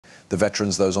The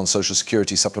veterans, those on Social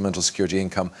Security, Supplemental Security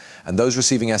Income, and those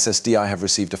receiving SSDI have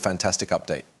received a fantastic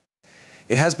update.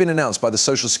 It has been announced by the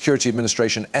Social Security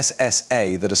Administration,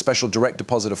 SSA, that a special direct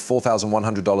deposit of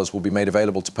 $4,100 will be made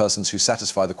available to persons who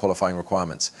satisfy the qualifying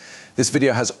requirements. This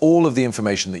video has all of the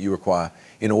information that you require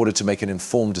in order to make an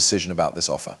informed decision about this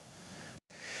offer.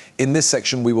 In this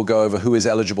section, we will go over who is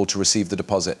eligible to receive the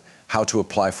deposit, how to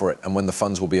apply for it, and when the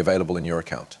funds will be available in your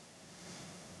account.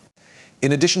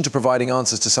 In addition to providing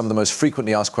answers to some of the most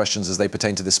frequently asked questions as they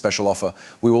pertain to this special offer,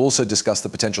 we will also discuss the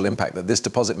potential impact that this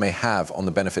deposit may have on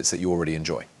the benefits that you already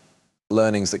enjoy.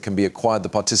 Learnings that can be acquired. The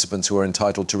participants who are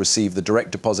entitled to receive the direct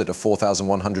deposit of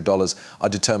 $4,100 are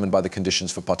determined by the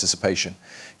conditions for participation.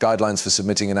 Guidelines for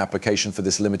submitting an application for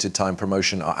this limited time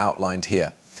promotion are outlined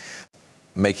here.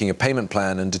 Making a payment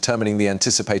plan and determining the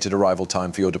anticipated arrival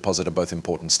time for your deposit are both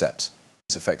important steps.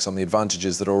 Effects on the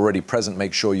advantages that are already present.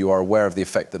 Make sure you are aware of the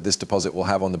effect that this deposit will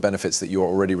have on the benefits that you are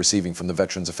already receiving from the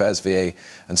Veterans Affairs, VA,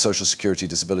 and Social Security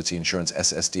Disability Insurance,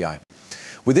 SSDI.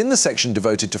 Within the section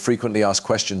devoted to frequently asked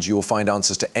questions, you will find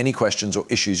answers to any questions or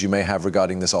issues you may have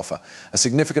regarding this offer. A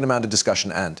significant amount of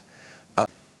discussion and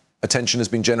attention has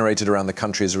been generated around the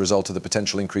country as a result of the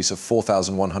potential increase of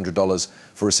 $4,100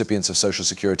 for recipients of Social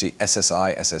Security,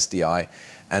 SSI, SSDI,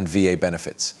 and VA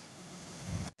benefits.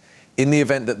 In the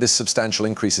event that this substantial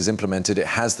increase is implemented, it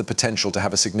has the potential to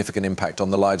have a significant impact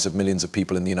on the lives of millions of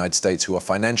people in the United States who are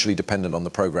financially dependent on the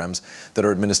programs that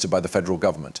are administered by the federal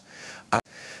government.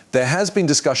 There has been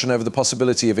discussion over the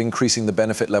possibility of increasing the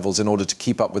benefit levels in order to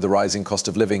keep up with the rising cost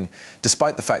of living,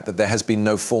 despite the fact that there has been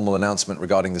no formal announcement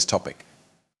regarding this topic,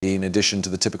 in addition to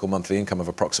the typical monthly income of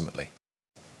approximately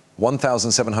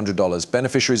 $1,700.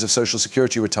 Beneficiaries of Social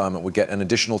Security retirement would get an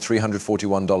additional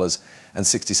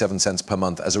 $341.67 per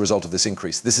month as a result of this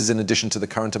increase. This is in addition to the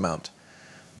current amount.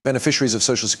 Beneficiaries of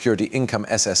Social Security Income,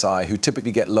 SSI, who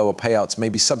typically get lower payouts, may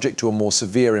be subject to a more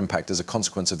severe impact as a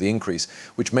consequence of the increase,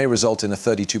 which may result in a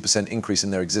 32% increase in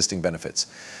their existing benefits.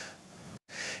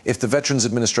 If the Veterans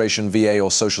Administration, VA, or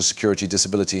Social Security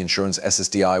Disability Insurance,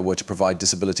 SSDI, were to provide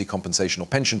disability compensation or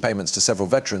pension payments to several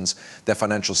veterans, their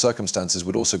financial circumstances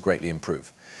would also greatly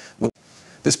improve.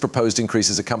 This proposed increase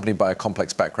is accompanied by a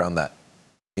complex background that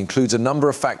includes a number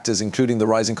of factors, including the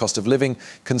rising cost of living,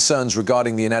 concerns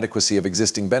regarding the inadequacy of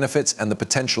existing benefits, and the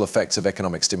potential effects of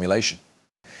economic stimulation.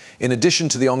 In addition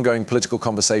to the ongoing political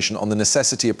conversation on the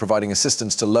necessity of providing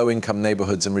assistance to low-income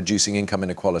neighborhoods and reducing income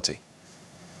inequality.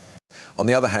 On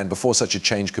the other hand, before such a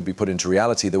change could be put into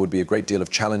reality, there would be a great deal of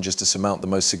challenges to surmount, the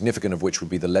most significant of which would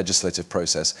be the legislative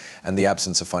process and the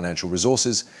absence of financial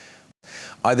resources.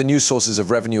 Either new sources of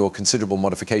revenue or considerable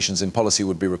modifications in policy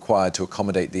would be required to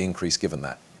accommodate the increase given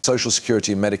that Social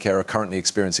Security and Medicare are currently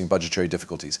experiencing budgetary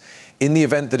difficulties. In the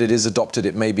event that it is adopted,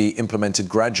 it may be implemented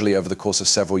gradually over the course of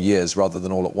several years rather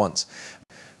than all at once.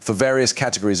 For various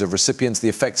categories of recipients, the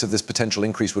effects of this potential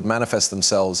increase would manifest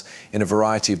themselves in a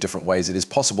variety of different ways. It is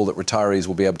possible that retirees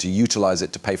will be able to utilize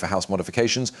it to pay for house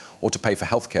modifications or to pay for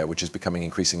health care, which is becoming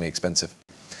increasingly expensive.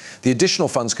 The additional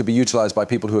funds could be utilized by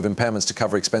people who have impairments to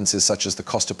cover expenses such as the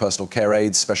cost of personal care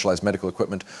aids, specialized medical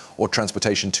equipment, or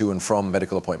transportation to and from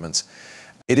medical appointments.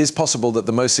 It is possible that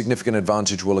the most significant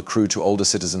advantage will accrue to older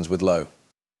citizens with low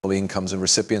incomes and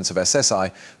recipients of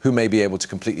SSI who may be able to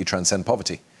completely transcend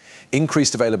poverty.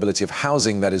 Increased availability of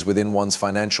housing that is within one's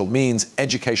financial means,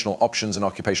 educational options, and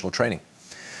occupational training.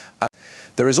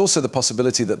 There is also the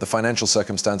possibility that the financial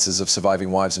circumstances of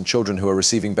surviving wives and children who are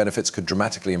receiving benefits could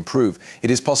dramatically improve.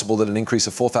 It is possible that an increase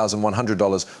of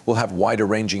 $4,100 will have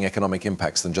wider-ranging economic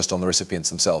impacts than just on the recipients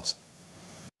themselves.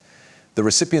 The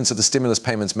recipients of the stimulus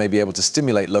payments may be able to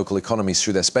stimulate local economies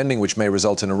through their spending, which may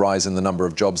result in a rise in the number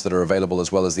of jobs that are available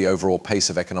as well as the overall pace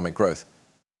of economic growth.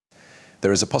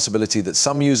 There is a possibility that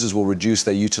some users will reduce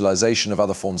their utilization of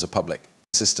other forms of public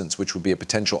assistance, which would be a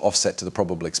potential offset to the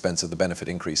probable expense of the benefit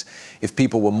increase. If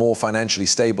people were more financially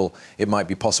stable, it might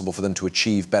be possible for them to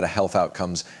achieve better health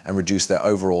outcomes and reduce their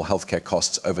overall healthcare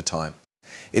costs over time.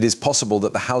 It is possible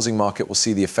that the housing market will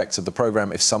see the effects of the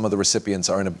program if some of the recipients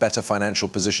are in a better financial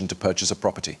position to purchase a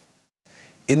property.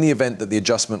 In the event that the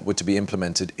adjustment were to be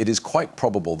implemented, it is quite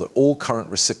probable that all current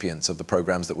recipients of the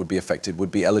programs that would be affected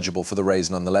would be eligible for the raise.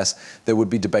 Nonetheless, there would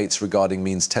be debates regarding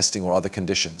means testing or other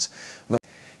conditions.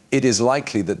 It is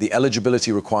likely that the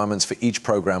eligibility requirements for each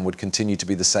program would continue to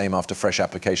be the same after fresh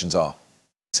applications are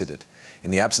considered.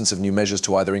 In the absence of new measures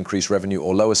to either increase revenue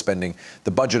or lower spending,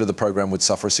 the budget of the program would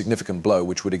suffer a significant blow,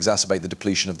 which would exacerbate the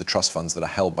depletion of the trust funds that are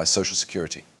held by Social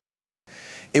Security.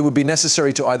 It would be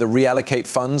necessary to either reallocate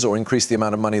funds or increase the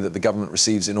amount of money that the government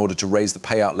receives in order to raise the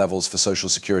payout levels for Social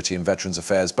Security and Veterans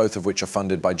Affairs, both of which are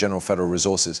funded by general federal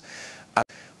resources.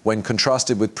 When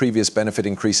contrasted with previous benefit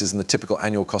increases and the typical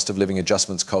annual cost of living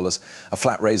adjustments COLAs, a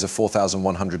flat raise of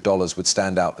 $4,100 would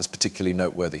stand out as particularly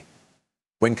noteworthy.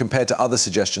 When compared to other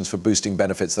suggestions for boosting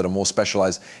benefits that are more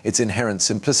specialized, its inherent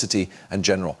simplicity and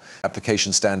general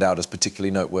applications stand out as particularly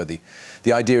noteworthy.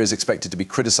 The idea is expected to be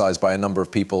criticized by a number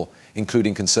of people,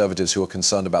 including conservatives who are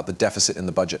concerned about the deficit in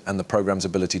the budget and the program's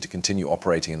ability to continue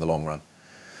operating in the long run.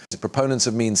 Proponents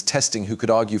of means testing who could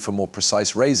argue for more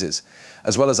precise raises,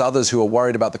 as well as others who are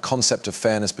worried about the concept of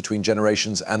fairness between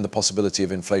generations and the possibility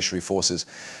of inflationary forces.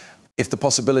 If the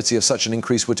possibility of such an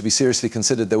increase were to be seriously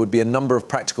considered, there would be a number of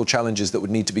practical challenges that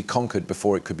would need to be conquered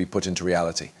before it could be put into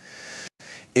reality.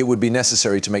 It would be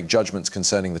necessary to make judgments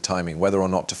concerning the timing, whether or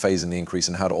not to phase in the increase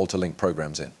and how to alter linked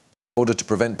programs in. In order to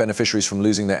prevent beneficiaries from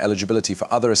losing their eligibility for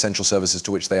other essential services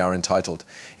to which they are entitled,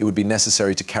 it would be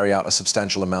necessary to carry out a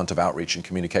substantial amount of outreach and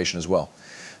communication as well.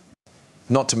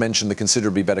 Not to mention the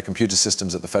considerably better computer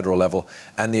systems at the federal level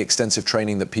and the extensive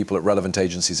training that people at relevant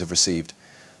agencies have received.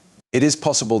 It is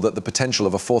possible that the potential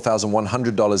of a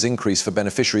 $4,100 increase for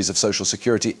beneficiaries of Social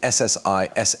Security,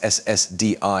 SSI,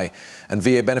 SSDI, and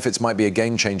VA benefits might be a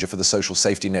game changer for the social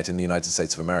safety net in the United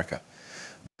States of America.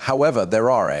 However,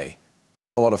 there are a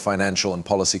lot of financial and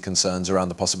policy concerns around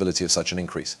the possibility of such an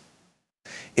increase.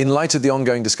 In light of the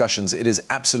ongoing discussions, it is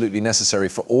absolutely necessary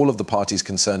for all of the parties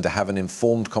concerned to have an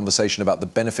informed conversation about the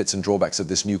benefits and drawbacks of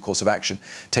this new course of action,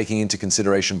 taking into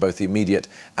consideration both the immediate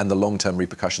and the long-term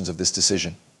repercussions of this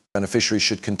decision. Beneficiaries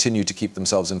should continue to keep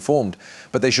themselves informed,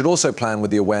 but they should also plan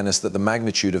with the awareness that the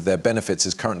magnitude of their benefits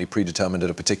is currently predetermined at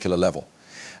a particular level.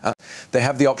 They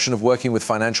have the option of working with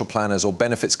financial planners or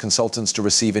benefits consultants to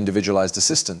receive individualized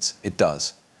assistance. It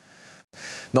does.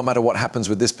 No matter what happens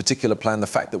with this particular plan, the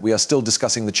fact that we are still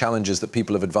discussing the challenges that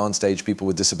people of advanced age, people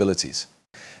with disabilities,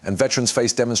 and veterans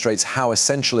face demonstrates how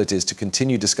essential it is to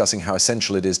continue discussing how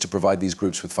essential it is to provide these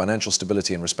groups with financial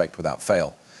stability and respect without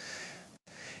fail.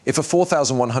 If a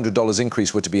 $4,100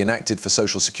 increase were to be enacted for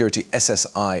Social Security,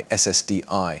 SSI,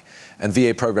 SSDI, and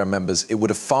VA program members, it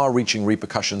would have far-reaching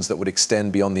repercussions that would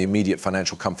extend beyond the immediate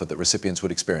financial comfort that recipients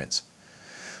would experience.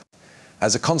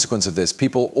 As a consequence of this,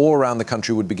 people all around the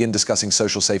country would begin discussing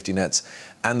social safety nets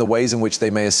and the ways in which they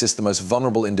may assist the most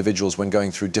vulnerable individuals when going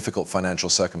through difficult financial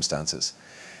circumstances.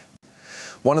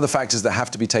 One of the factors that have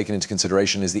to be taken into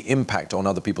consideration is the impact on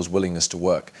other people's willingness to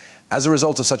work. As a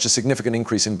result of such a significant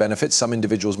increase in benefits, some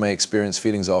individuals may experience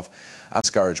feelings of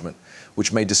discouragement,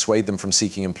 which may dissuade them from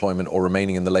seeking employment or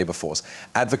remaining in the labor force.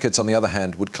 Advocates, on the other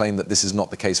hand, would claim that this is not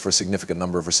the case for a significant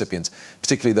number of recipients,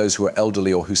 particularly those who are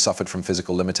elderly or who suffered from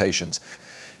physical limitations.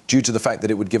 Due to the fact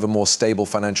that it would give a more stable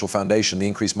financial foundation, the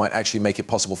increase might actually make it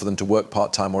possible for them to work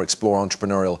part-time or explore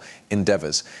entrepreneurial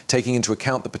endeavors. Taking into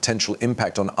account the potential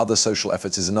impact on other social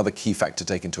efforts is another key factor to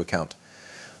take into account.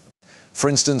 For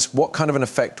instance, what kind of an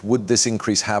effect would this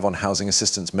increase have on housing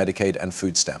assistance, Medicaid, and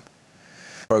food stamp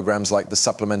programs like the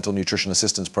Supplemental Nutrition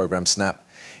Assistance Program, SNAP?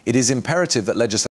 It is imperative that legislation